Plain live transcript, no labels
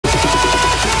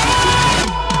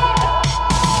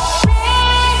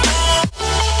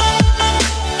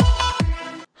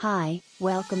Hi,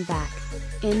 welcome back.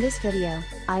 In this video,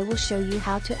 I will show you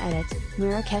how to edit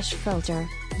Marrakesh filter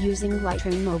using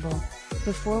Lightroom Mobile.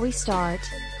 Before we start,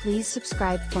 please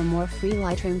subscribe for more free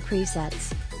Lightroom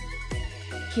presets.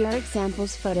 Here are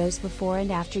examples photos before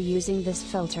and after using this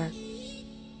filter.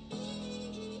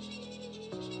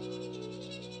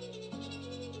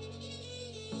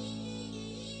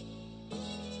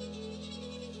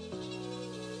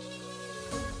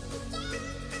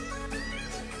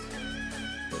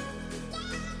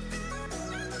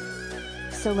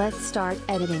 So let's start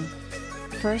editing.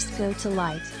 First go to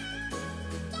Light.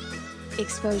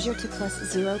 Exposure to plus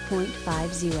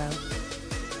 0.50.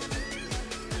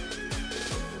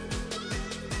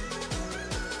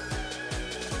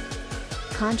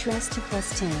 Contrast to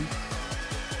plus 10.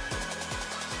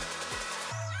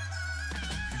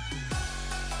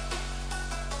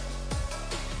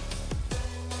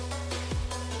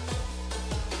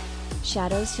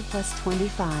 Shadows to plus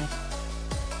 25.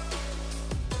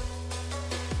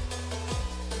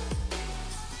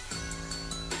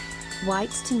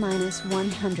 Whites to minus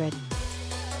 100.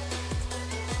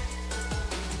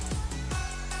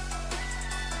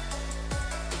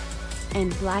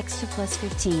 And blacks to plus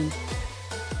 15.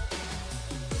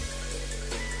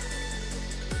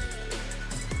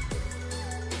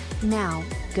 Now,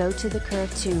 go to the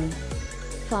curve tune.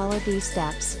 Follow these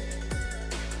steps.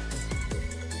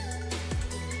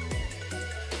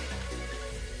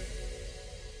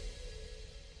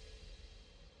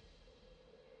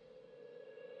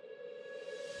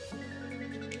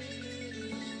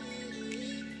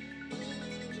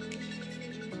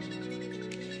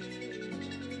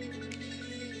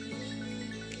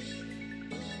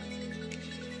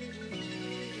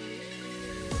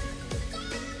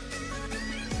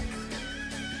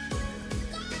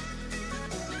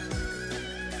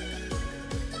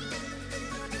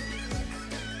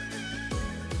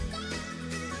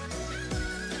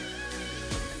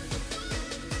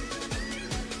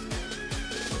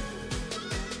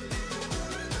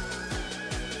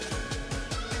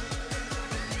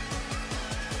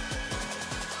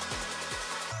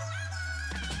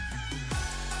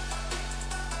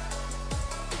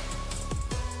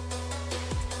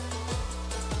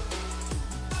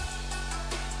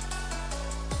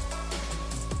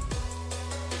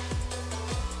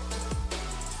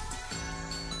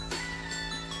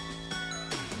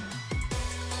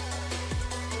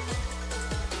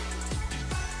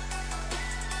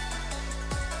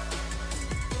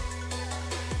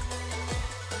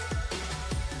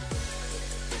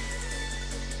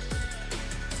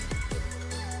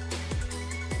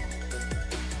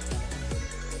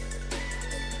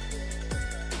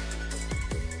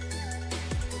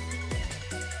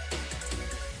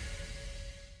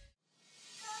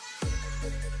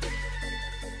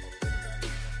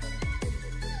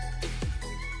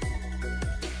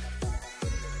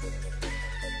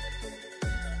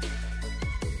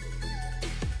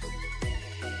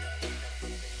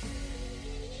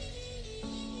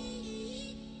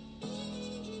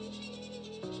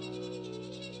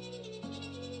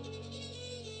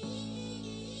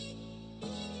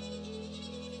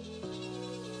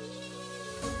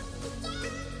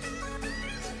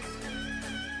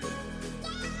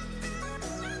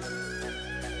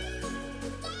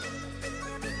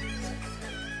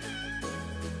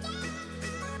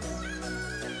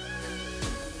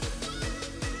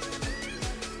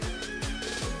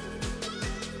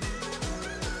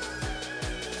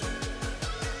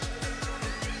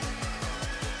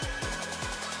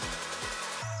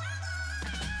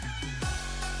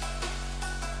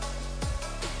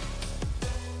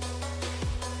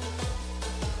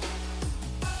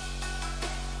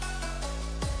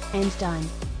 And done.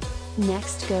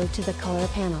 Next go to the color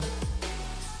panel.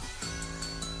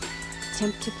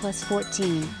 Temp to plus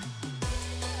 14.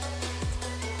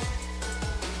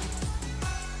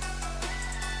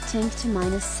 Tint to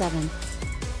minus 7.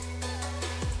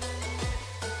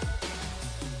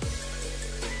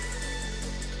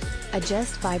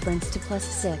 Adjust vibrance to plus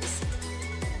 6.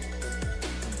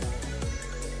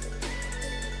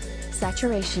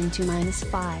 Saturation to minus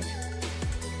 5.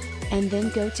 And then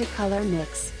go to color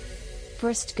mix.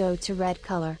 First go to red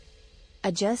color.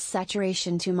 Adjust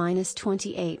saturation to minus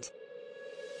 28.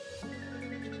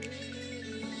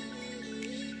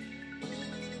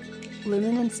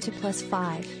 Luminance to plus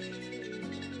 5.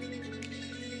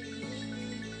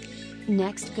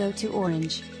 Next go to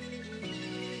orange.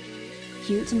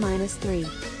 Hue to minus 3.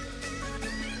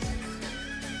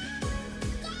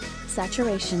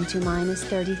 Saturation to minus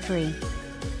 33.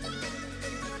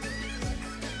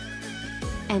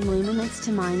 And luminance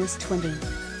to minus 20.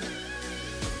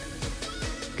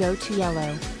 Go to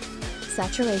yellow.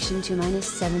 Saturation to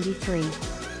 -73.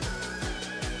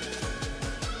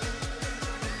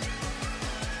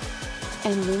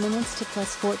 And luminance to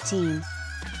 +14.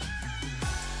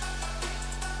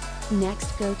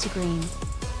 Next go to green.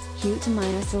 Hue to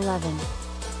 -11.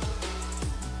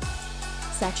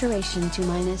 Saturation to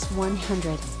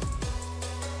 -100.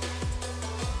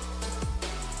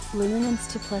 Luminance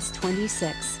to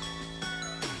 +26.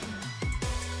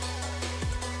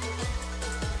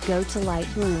 Go to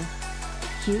light blue.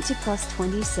 Hue to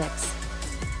 +26.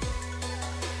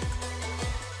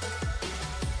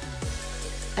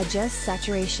 Adjust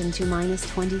saturation to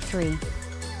 -23.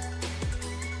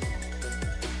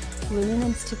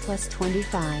 Luminance to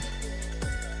 +25.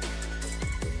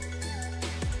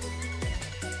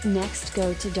 Next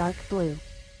go to dark blue.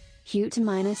 Hue to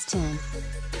 -10.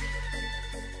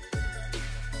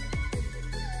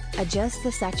 Adjust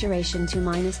the saturation to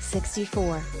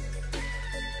 -64.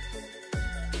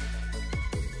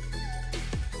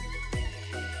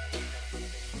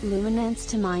 Luminance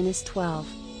to -12.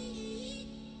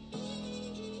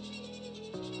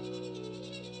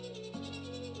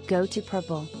 Go to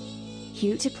purple.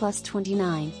 Hue to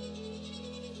 +29.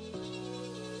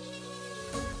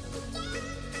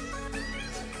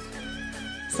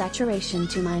 Saturation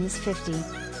to -50.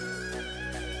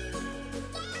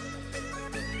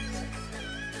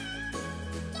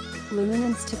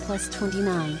 Luminance to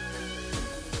 +29.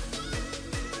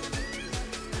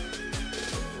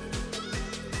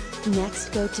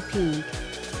 Next go to pink.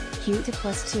 Hue to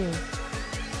 +2.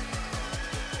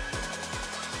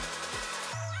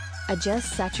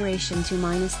 Adjust saturation to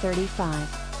 -35.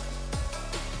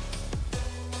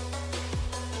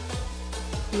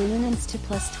 Luminance to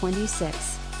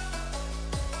 +26.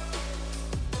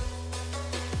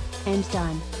 And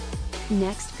done.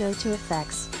 Next go to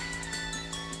effects.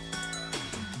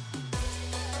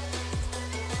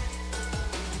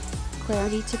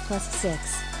 Clarity to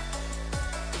 +6.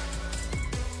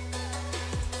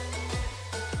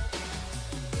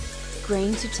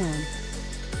 Grain to 10.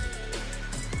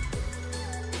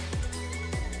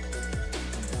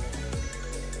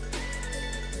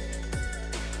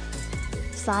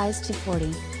 Size to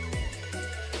 40.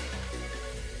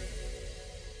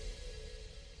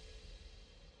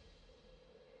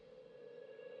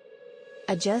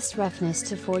 Adjust roughness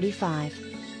to 45.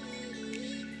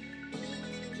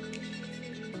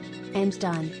 And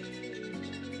done.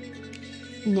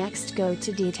 Next go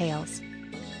to details.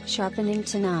 Sharpening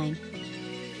to 9.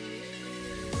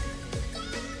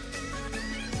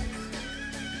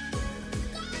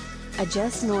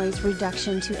 Adjust noise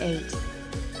reduction to 8.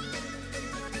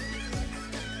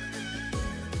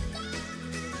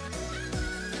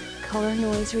 Color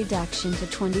noise reduction to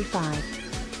 25.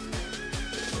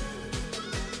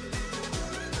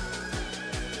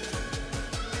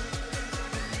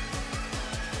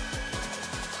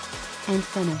 And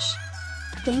finish.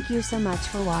 Thank you so much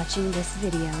for watching this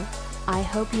video. I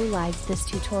hope you liked this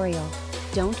tutorial.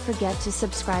 Don't forget to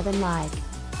subscribe and like.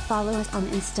 Follow us on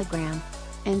Instagram.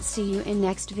 And see you in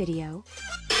next video.